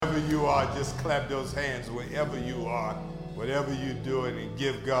you are, just clap those hands wherever you are, whatever you're doing, and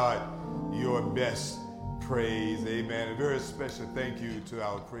give God your best praise. Amen. A very special thank you to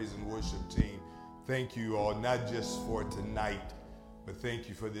our praise and worship team. Thank you all, not just for tonight, but thank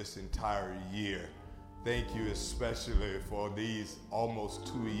you for this entire year. Thank you especially for these almost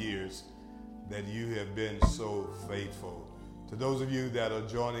 2 years that you have been so faithful. To those of you that are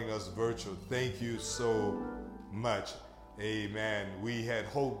joining us virtual, thank you so much. Amen. We had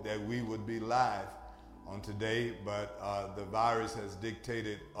hoped that we would be live on today, but the virus has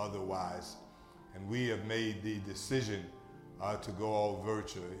dictated otherwise. And we have made the decision to go all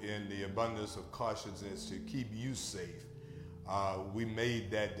virtual in the abundance of cautiousness to keep you safe. We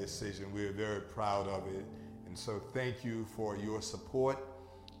made that decision. We're very proud of it. And so thank you for your support.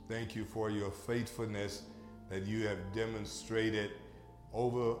 Thank you for your faithfulness that you have demonstrated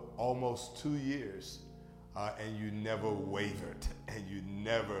over almost 2 years. And you never wavered. And you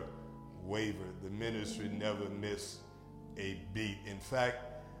never wavered. The ministry never missed a beat. In fact,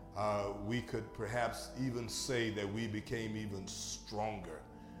 we could perhaps even say that we became even stronger,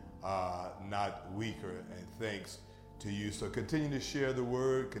 not weaker, and thanks to you. So continue to share the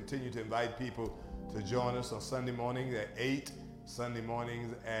word, continue to invite people to join us on Sunday morning at 8, Sunday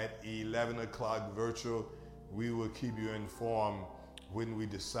mornings at 11 o'clock virtual. We will keep you informed when we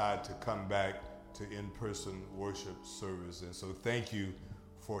decide to come back to in-person worship service. And so thank you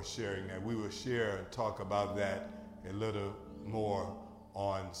for sharing that. We will share and talk about that a little more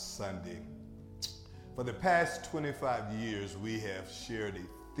on Sunday. For the past 25 years, we have shared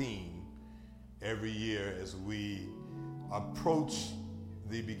a theme every year as we approach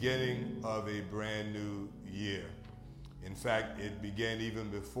the beginning of a brand new year. In fact, it began even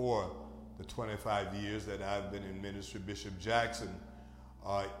before the 25 years that I've been in ministry. Bishop Jackson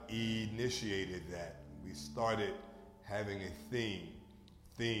initiated that. We started having a theme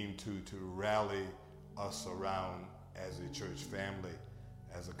to rally us around as a church family,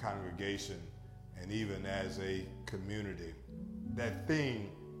 as a congregation, and even as a community. That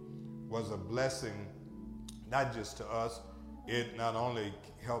theme was a blessing, not just to us. It not only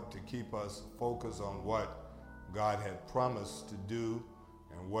helped to keep us focused on what God had promised to do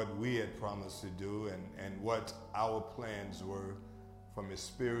and what we had promised to do and what our plans were from a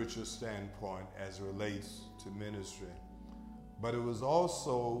spiritual standpoint as it relates to ministry. But it was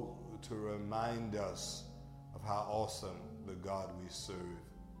also to remind us of how awesome the God we serve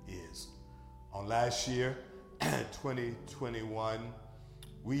is. On last year, 2021,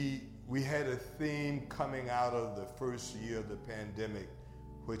 we had a theme coming out of the first year of the pandemic,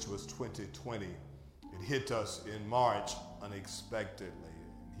 which was 2020. It hit us in March unexpectedly.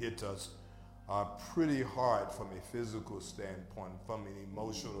 It hit us pretty hard from a physical standpoint, from an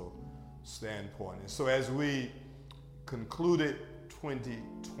emotional standpoint. And so as we concluded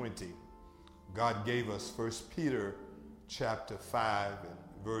 2020, God gave us 1 Peter chapter 5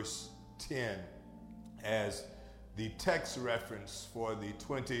 and verse 10 as the text reference for the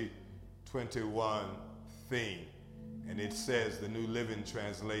 2021 theme. And it says, the New Living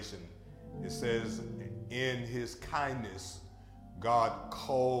Translation, it says, in his kindness, God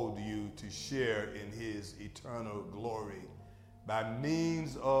called you to share in his eternal glory by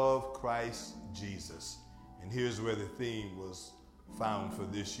means of Christ Jesus. And here's where the theme was found for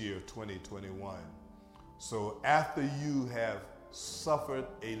this year, 2021. So after you have suffered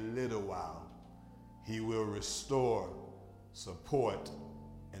a little while, he will restore, support,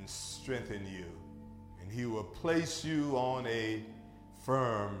 and strengthen you. And he will place you on a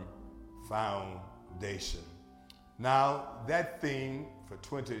firm foundation. Now, that theme for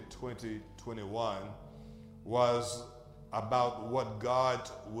 2021 was about what God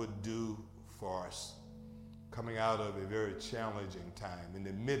would do for us coming out of a very challenging time, in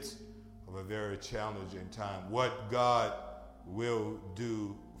the midst of a very challenging time. What God will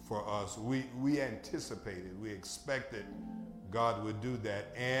do for us. We anticipated, we expected God would do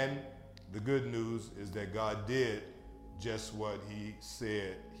that. And the good news is that God did just what he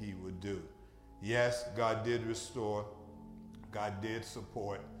said he would do. Yes, God did restore, God did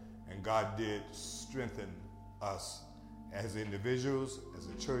support, and God did strengthen us as individuals, as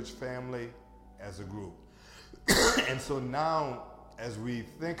a church family, as a group. And so now, as we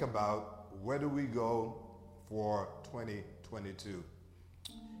think about where do we go for 2022,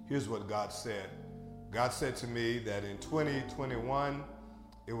 here's what God said. God said to me that in 2021,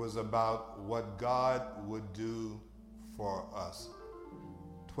 it was about what God would do for us.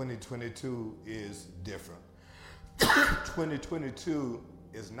 2022 is different. 2022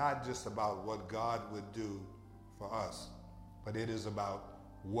 is not just about what God would do for us, but it is about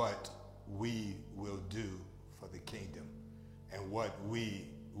what we will do for the kingdom and what we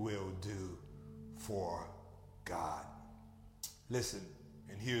will do for God. Listen,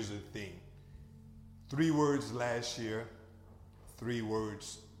 and here's the thing. 3 words last year, 3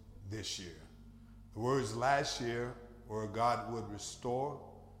 words this year. The words last year were God would restore,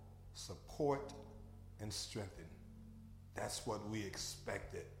 support, and strengthen. That's what we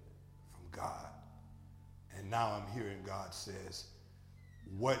expected from God. And now I'm hearing God says,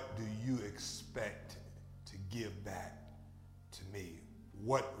 what do you expect to give back to me?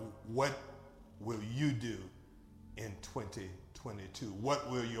 What will you do in 2022?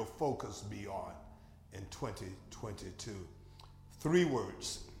 What will your focus be on in 2022? 3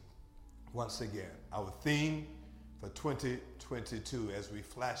 words. Once again, our theme for 2022, as we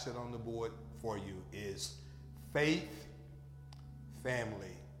flash it on the board for you, is faith,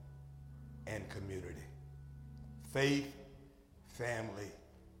 family, and community. Faith, family,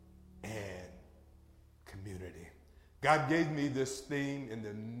 and community. God gave me this theme in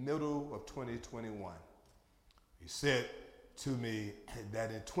the middle of 2021. He said to me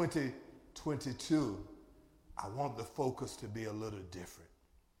that in 2022, I want the focus to be a little different.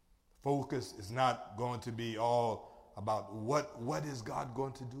 Focus is not going to be all about what is God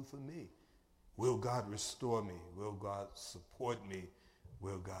going to do for me? Will God restore me? Will God support me?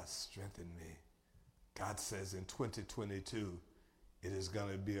 Will God strengthen me? God says in 2022, it is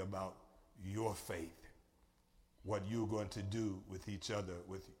going to be about your faith, what you're going to do with each other,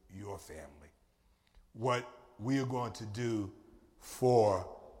 with your family, what we are going to do for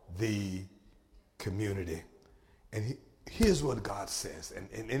the community. And here's what God says,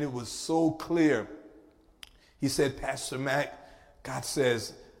 and it was so clear. He said, Pastor Mac, God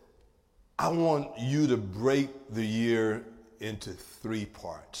says, I want you to break the year into 3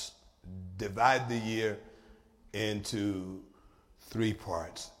 parts. Divide the year into 3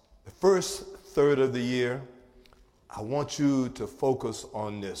 parts. The first third of the year, I want you to focus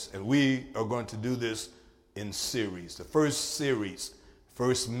on this. And we are going to do this in series. The first series,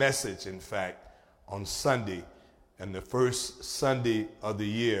 first message, in fact, on Sunday, and the first Sunday of the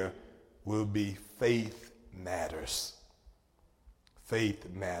year will be Faith Matters. Faith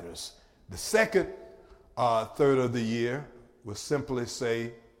Matters. The second third of the year will simply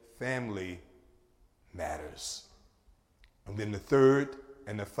say Family Matters. And then the third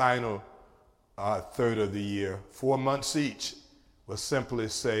and the final third of the year, 4 months each, will simply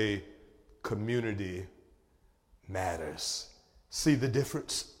say Community Matters. See the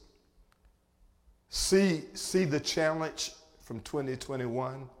difference? See the challenge from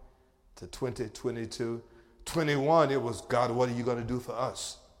 2021 to 2022. 21, it was, God, what are you going to do for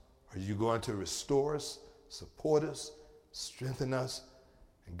us? Are you going to restore us, support us, strengthen us?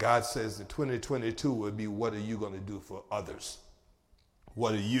 And God says in 2022 will be, what are you going to do for others?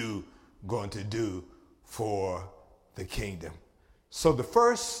 What are you going to do for the kingdom? So the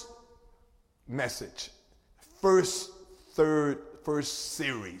first message, first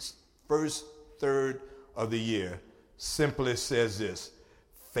series, first third of the year simply says this: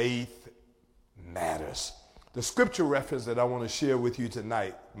 faith matters. The scripture reference that I want to share with you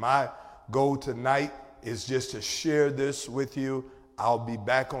tonight, my goal tonight is just to share this with you. I'll be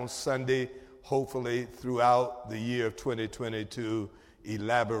back on Sunday, hopefully throughout the year of 2022,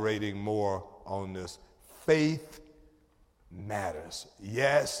 elaborating more on this. Faith matters.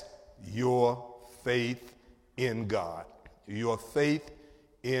 Yes, your faith in God, your faith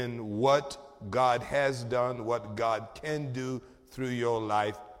in what God has done, what God can do through your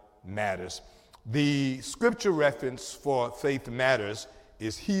life matters. The scripture reference for faith matters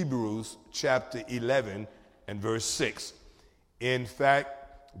is Hebrews chapter 11 and verse 6. In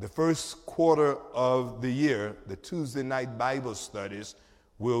fact, the first quarter of the year, the Tuesday night Bible studies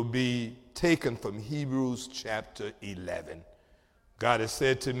will be taken from Hebrews chapter 11. God has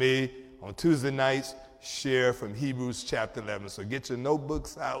said to me on Tuesday nights, share from Hebrews chapter 11. So get your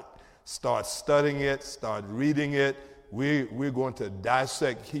notebooks out, start studying it, start reading it. We're going to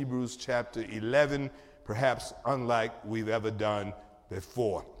dissect Hebrews chapter 11, perhaps unlike we've ever done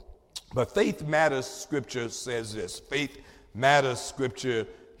before. But faith matters, scripture says this. Faith matters, scripture,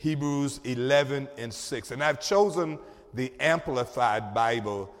 Hebrews 11 and 6. And I've chosen the Amplified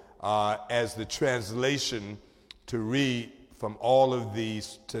Bible as the translation to read from all of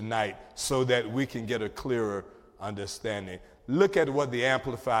these tonight so that we can get a clearer understanding. Look at what the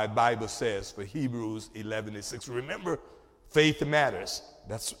Amplified Bible says for Hebrews 11 and 6. Remember, faith matters.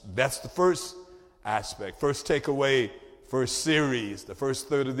 That's the first aspect. First takeaway, first series, the first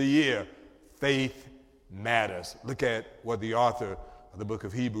third of the year. Faith matters. Look at what the author of the book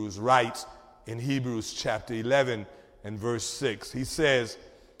of Hebrews writes in Hebrews chapter 11 and verse 6. He says,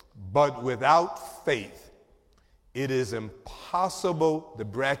 but without faith, It is impossible, the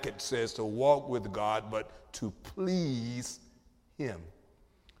bracket says, to walk with God, but to please him.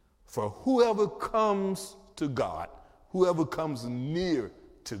 For whoever comes to God, whoever comes near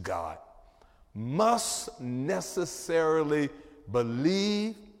to God, must necessarily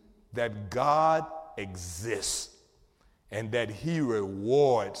believe that God exists and that he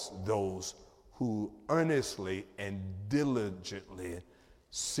rewards those who earnestly and diligently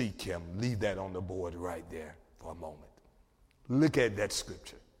seek him. Leave that on the board right there for a moment. Look at that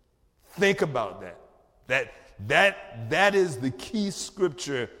scripture. Think about that. That is the key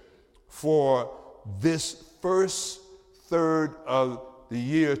scripture for this first third of the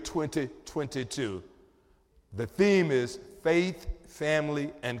year 2022. The theme is faith,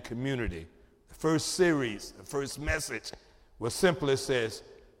 family, and community. The first series, the first message, was simply says,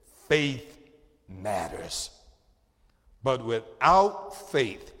 faith matters. But without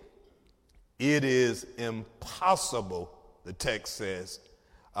faith, it is impossible, the text says,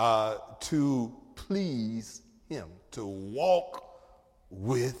 to please him, to walk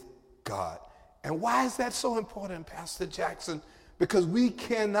with God. And why is that so important, Pastor Jackson? Because we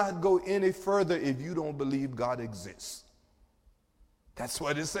cannot go any further if you don't believe God exists. That's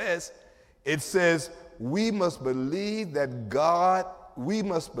what it says. It says we must believe that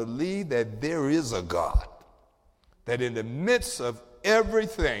there is a God, that in the midst of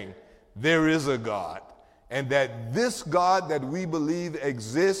everything, there is a God, and that this God that we believe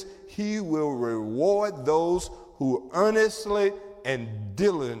exists, he will reward those who earnestly and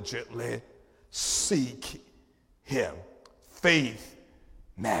diligently seek him. Faith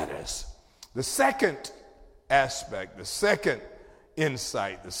matters. The second aspect, the second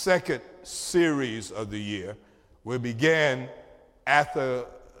insight, the second series of the year will begin after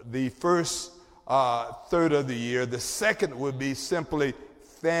the first third of the year. The second would be simply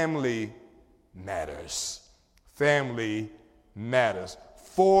family matters. Family matters.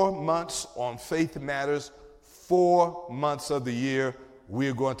 4 months on Faith Matters, 4 months of the year,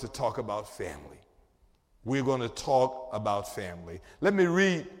 we're going to talk about family. We're going to talk about family. Let me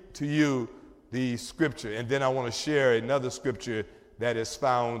read to you the scripture, and then I want to share another scripture that is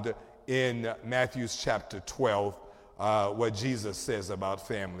found in Matthew chapter 12, what Jesus says about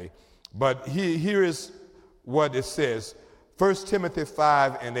family. But here is what it says. 1 Timothy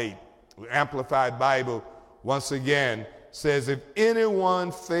 5:8, Amplified Bible, once again, says, if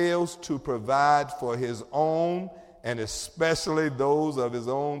anyone fails to provide for his own, and especially those of his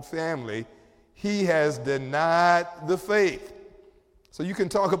own family, he has denied the faith. So you can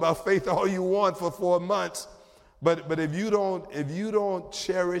talk about faith all you want for 4 months, but if you don't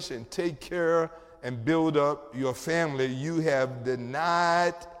cherish and take care and build up your family, you have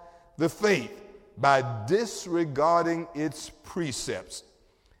denied the faith by disregarding its precepts,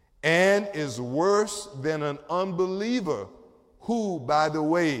 and is worse than an unbeliever who, by the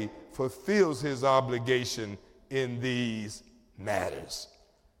way, fulfills his obligation in these matters.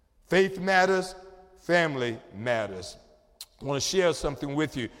 Faith matters, family matters. I want to share something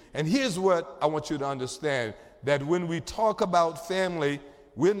with you. And here's what I want you to understand, that when we talk about family,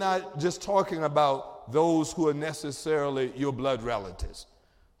 we're not just talking about those who are necessarily your blood relatives,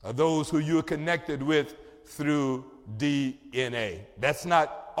 or those who you're connected with through DNA. That's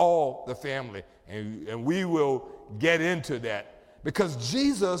not all the family. And we will get into that, because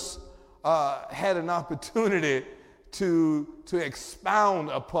Jesus had an opportunity to expound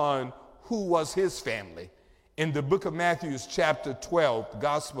upon who was his family. In the book of Matthew, chapter 12, the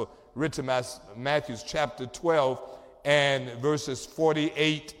gospel written by Matthew, chapter 12, and verses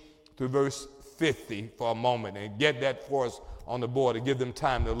 48 to verse 50 for a moment, and get that for us on the board and give them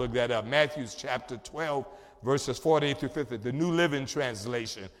time to look that up. Matthew, chapter 12, verses 48 to 50, the New Living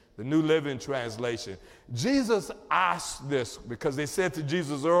Translation. The New Living Translation. Jesus asked this because they said to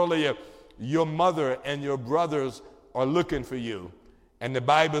Jesus earlier, your mother and your brothers are looking for you. And the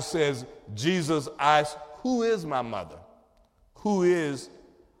Bible says, Jesus asked, who is my mother? Who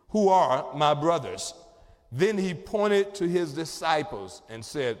are my brothers? Then he pointed to his disciples and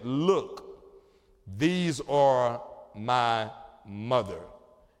said, look, these are my mother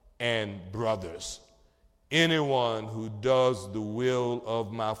and brothers. Anyone who does the will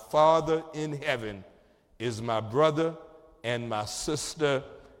of my Father in heaven is my brother and my sister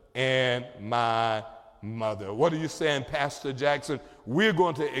and my mother. What are you saying, Pastor Jackson? We're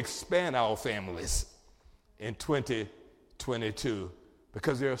going to expand our families in 2022,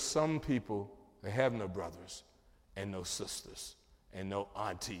 because there are some people that have no brothers and no sisters and no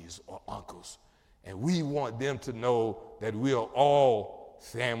aunties or uncles. And we want them to know that we are all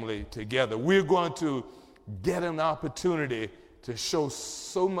family together. We're going to get an opportunity to show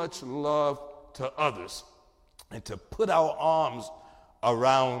so much love to others and to put our arms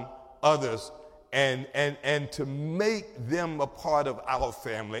around others and to make them a part of our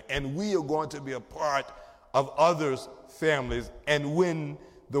family. And we are going to be a part of others' families. And when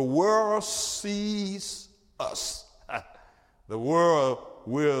the world sees us, the world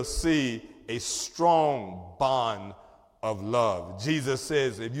will see a strong bond of love. Jesus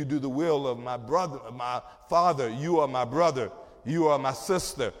says, if you do the will of my brother, my father, you are my brother, you are my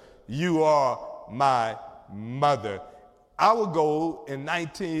sister, you are my mother. Our goal in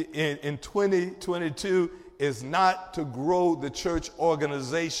 2022 is not to grow the church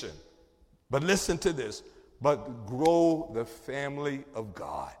organization, but listen to this, but grow the family of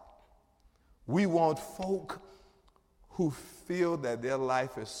God. We want folk who feel that their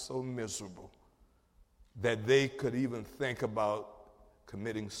life is so miserable that they could even think about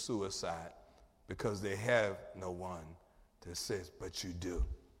committing suicide because they have no one that says, but you do.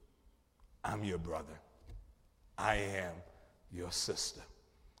 I'm your brother. I am your sister.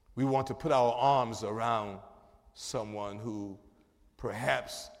 We want to put our arms around someone who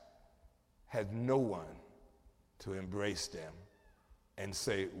perhaps had no one to embrace them and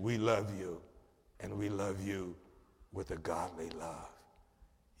say, we love you, and we love you with a godly love.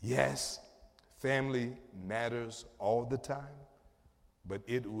 Yes, family matters all the time, but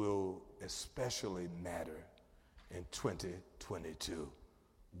it will especially matter in 2022.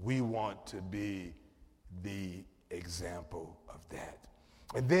 We want to be the example of that.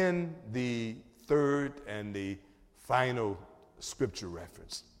 And then the third and the final scripture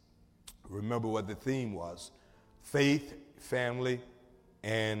reference. Remember what the theme was: faith, family,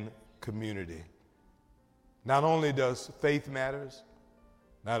 and community. Not only does faith matters,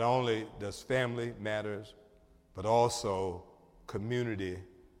 not only does family matters, but also community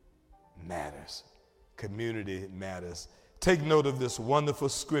matters. Community matters. Take note of this wonderful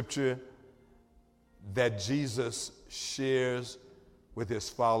scripture that Jesus shares with his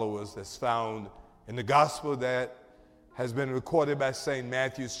followers that's found in the gospel that has been recorded by St.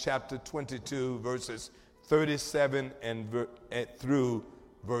 Matthew chapter 22, verses 37 through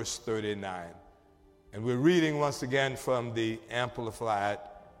verse 39. And we're reading once again from the Amplified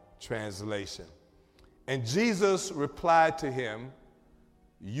Translation. And Jesus replied to him,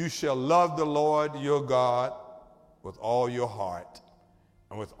 you shall love the Lord your God with all your heart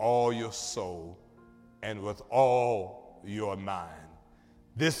and with all your soul and with all your mind.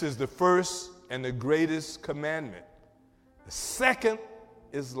 This is the first and the greatest commandment. The second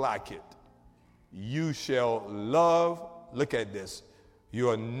is like it. You shall love, look at this,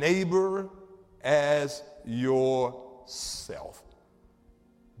 your neighbor as yourself.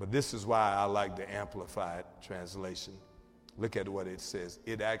 But this is why I like the Amplified Translation. Look at what it says.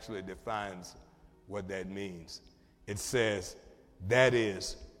 It actually defines what that means. It says, that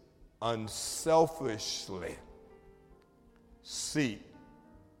is, unselfishly seek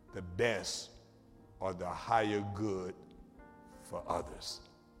the best or the higher good for others.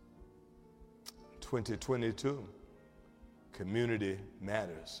 2022, community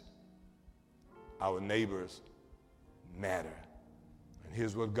matters. Our neighbors matter. And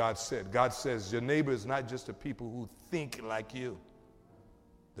here's what God said. God says your neighbor is not just the people who think like you,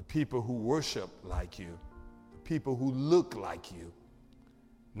 the people who worship like you, the people who look like you,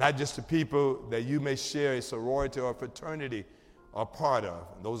 not just the people that you may share a sorority or fraternity are part of.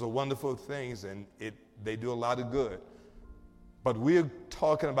 And those are wonderful things, and they do a lot of good. But we're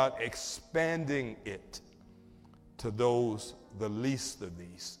talking about expanding it to those, the least of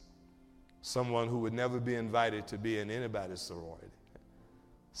these. Someone who would never be invited to be in anybody's sorority.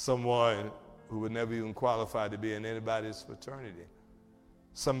 Someone who would never even qualify to be in anybody's fraternity.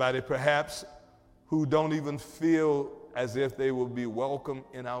 Somebody perhaps who don't even feel as if they will be welcome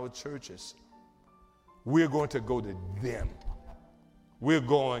in our churches. We're going to go to them. We're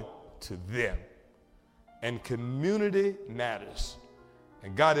going to them. And community matters.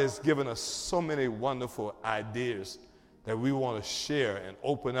 And God has given us so many wonderful ideas that we want to share and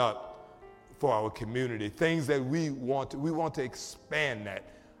open up for our community. Things that we want to expand that.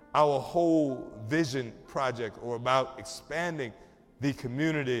 Our whole vision project are about expanding the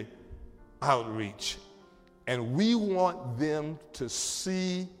community outreach. And we want them to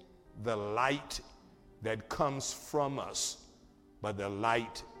see the light that comes from us, but the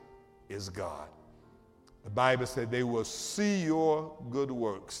light is God. The Bible said they will see your good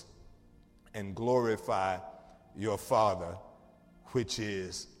works and glorify your Father, which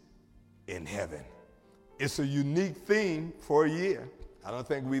is in heaven. It's a unique theme for a year. I don't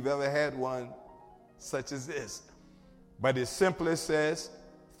think we've ever had one such as this. But it simply says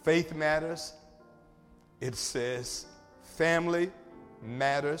faith matters. It says family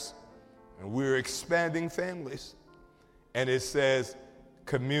matters. And we're expanding families. And it says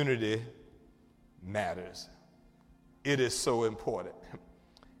community matters. It is so important.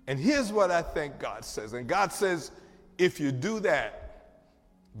 And here's what I think God says. And God says, if you do that,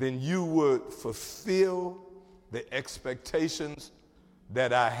 then you would fulfill the expectations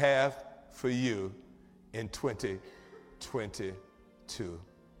that I have for you in 2022.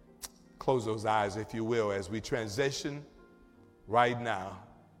 Close those eyes, if you will, as we transition right now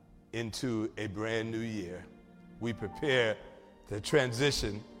into a brand new year. We prepare to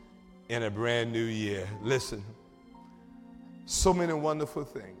transition in a brand new year. Listen, so many wonderful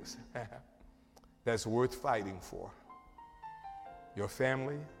things that's worth fighting for. Your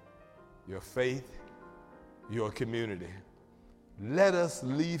family, your faith, your community. Let us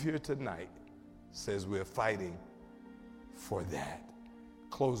leave here tonight, says we're fighting for that.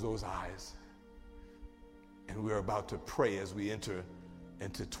 Close those eyes. And we're about to pray as we enter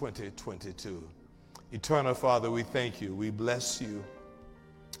into 2022. Eternal Father, we thank you. We bless you.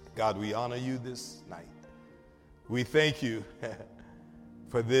 God, we honor you this night. We thank you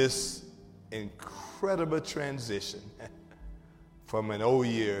for this incredible transition from an old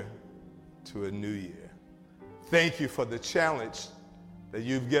year to a new year. Thank you for the challenge that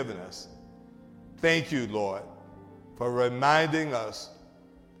you've given us. Thank you, Lord, for reminding us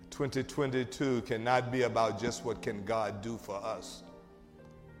 2022 cannot be about just what can God do for us,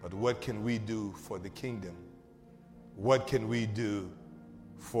 but what can we do for the kingdom? What can we do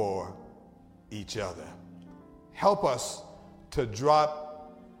for each other? Help us to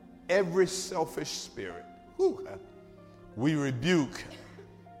drop every selfish spirit. We rebuke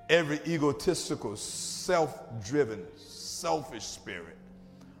every egotistical, self-driven, selfish spirit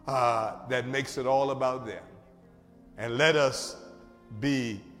that makes it all about them. And let us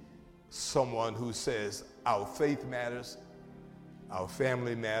be someone who says our faith matters, our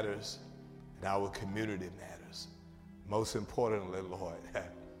family matters, and our community matters. Most importantly, Lord,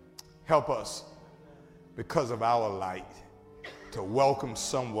 help us, because of our light, to welcome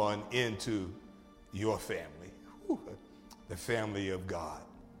someone into your family, the family of God.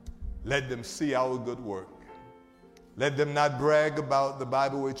 Let them see our good work. Let them not brag about the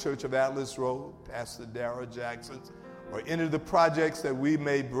Bible Way Church of Atlas Road, Pastor Darrell Jackson, or any of the projects that we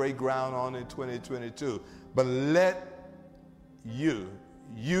may break ground on in 2022. But let you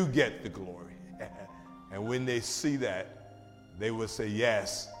get the glory. And when they see that, they will say,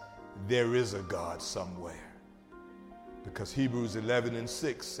 yes, there is a God somewhere. Because Hebrews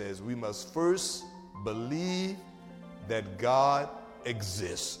 11:6 says we must first believe that God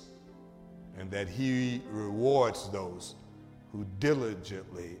exists and that he rewards those who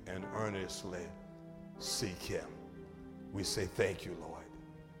diligently and earnestly seek him. We say thank you, Lord.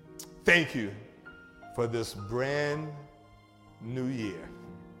 Thank you for this brand new year.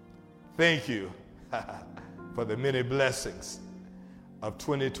 Thank you for the many blessings of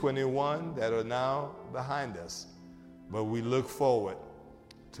 2021 that are now behind us. But we look forward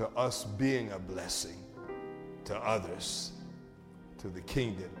to us being a blessing to others, to the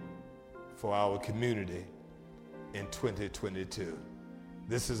kingdom, for our community in 2022.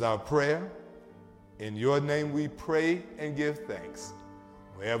 This is our prayer. In your name we pray and give thanks.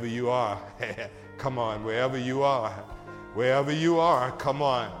 Wherever you are, come on, wherever you are, come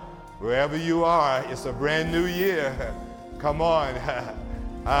on. Wherever you are, it's a brand new year. Come on.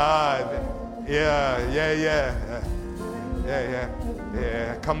 Yeah.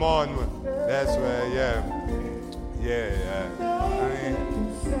 Come on. That's right, yeah.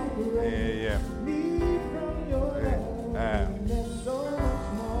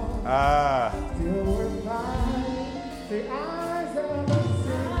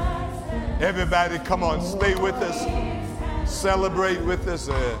 Everybody, come on, stay with us. Celebrate with us.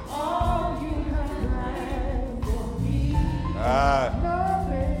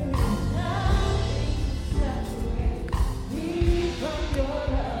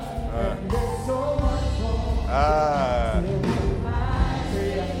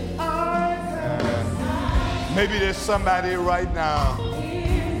 Maybe there's somebody right now.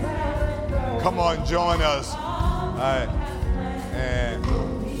 Come on, join us.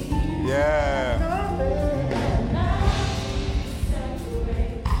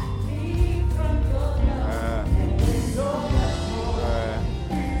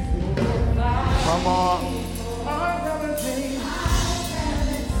 Come on.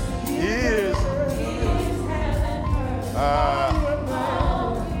 Years.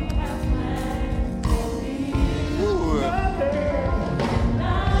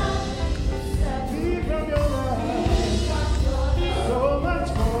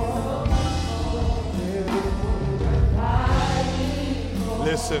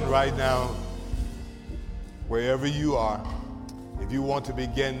 Listen, right now, wherever you are, if you want to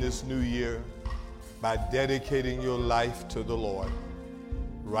begin this new year by dedicating your life to the Lord,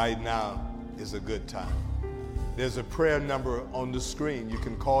 right now is a good time. There's a prayer number on the screen. You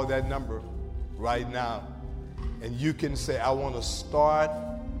can call that number right now, and you can say, I want to start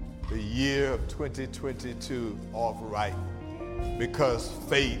the year of 2022 off right, because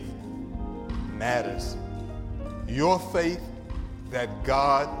faith matters. Your faith that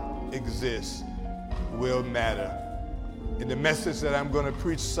God exists will matter. In the message that I'm going to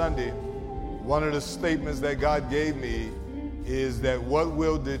preach Sunday, one of the statements that God gave me is that what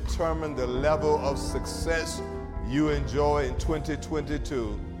will determine the level of success you enjoy in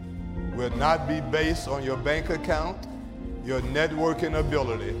 2022 will not be based on your bank account, your networking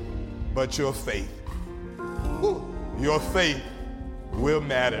ability, but your faith. Your faith will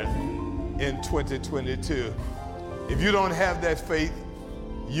matter in 2022. If you don't have that faith,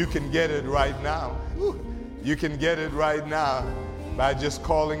 you can get it right now. You can get it right now by just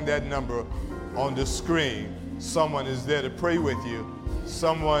calling that number on the screen. Someone is there to pray with you.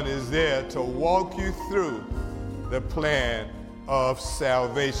 Someone is there to walk you through the plan of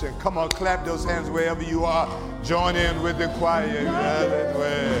salvation. Come on, clap those hands wherever you are. Join in with the choir.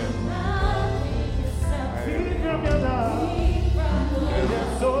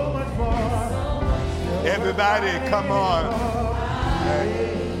 Everybody, come on.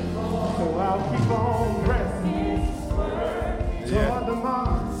 So I'll keep on pressing toward the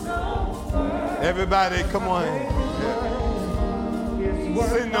mark. Everybody, come on.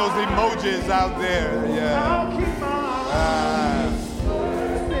 Send those emojis out there. Yeah. I'll keep my eyes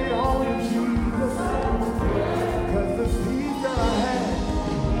stay on you, Jesus, because the peace that I have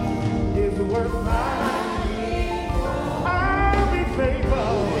is worth mine. I'll be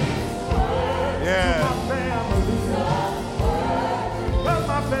faithful to my family, but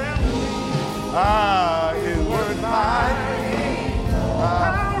my family is worth mine.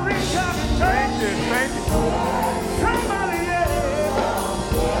 I'll reach out and Thank you. somebody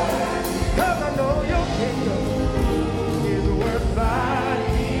else, because I know your kingdom is worth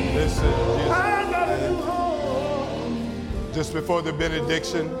mine. Listen, I gotta do home. just before the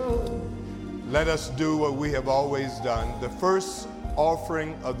benediction, let us do what we have always done. The first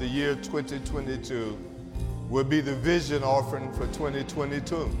offering of the year 2022 will be the vision offering for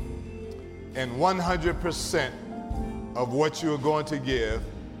 2022. And 100% of what you are going to give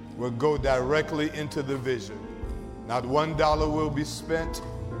will go directly into the vision. Not $1 will be spent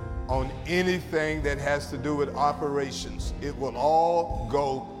on anything that has to do with operations. It will all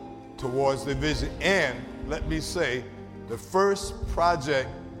go towards the vision. And let me say, the first project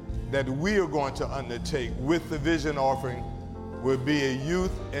that we are going to undertake with the vision offering will be a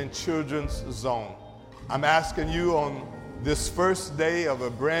youth and children's zone. I'm asking you on this first day of a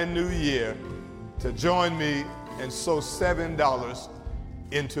brand new year to join me and sow $7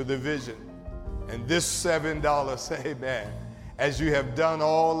 into the vision. And this $7, amen, as you have done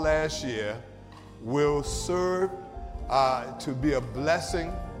all last year, will serve to be a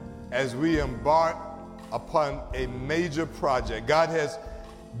blessing as we embark upon a major project. God has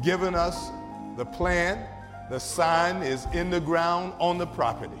given us the plan. The sign is in the ground on the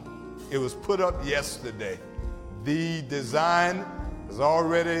property. It was put up yesterday. The design has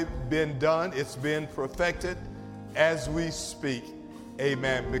already been done. It's been perfected as we speak.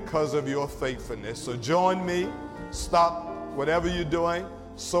 Amen. Because of your faithfulness. So join me. Stop whatever you're doing.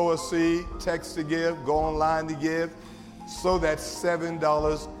 Sow a seed, text to give, go online to give. Sow that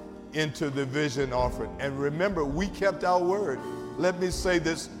 $7 into the vision offering. And remember, we kept our word. Let me say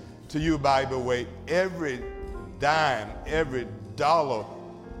this to you, by the way. Every dime, every dollar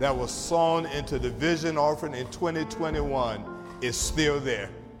that was sown into the vision offering in 2021 is still there.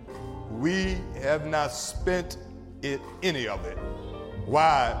 We have not spent any of it.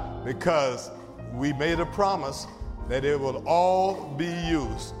 Why? Because we made a promise that it will all be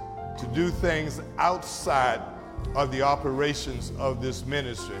used to do things outside of the operations of this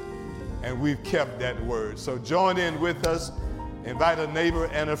ministry. And we've kept that word. So join in with us. Invite a neighbor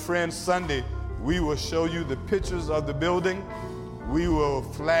and a friend. Sunday, we will show you the pictures of the building. We will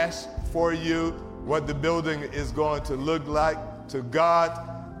flash for you what the building is going to look like. To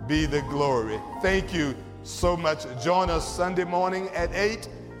God be the glory. Thank you so much. Join us Sunday morning at 8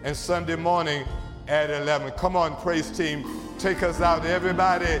 and Sunday morning at 11. Come on, praise team. Take us out,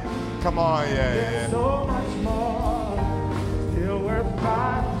 everybody. Come on, yeah. So much more, still worth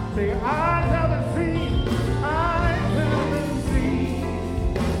fighting. Say, I haven't seen.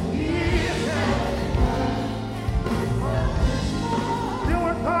 Still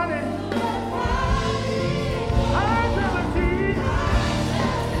worth fighting. I haven't seen.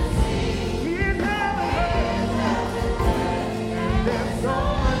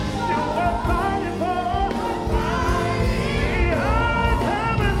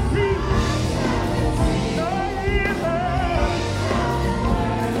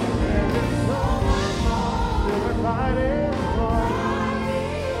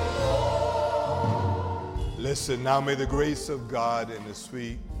 Listen, now may the grace of God and the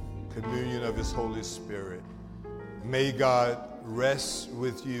sweet communion of his Holy Spirit, may God rest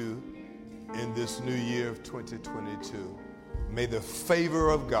with you in this new year of 2022. May the favor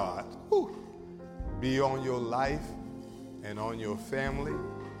of God be on your life and on your family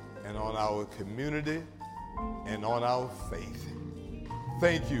and on our community and on our faith.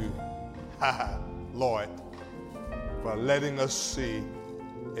 Thank you, Lord, for letting us see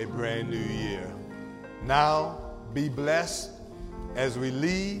a brand new year. Now be blessed as we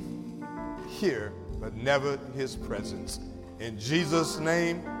leave here, but never his presence. In Jesus'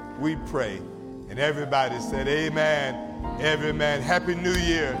 name we pray. And everybody said amen. Every man, happy new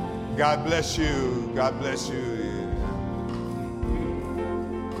year. God bless you. God bless you.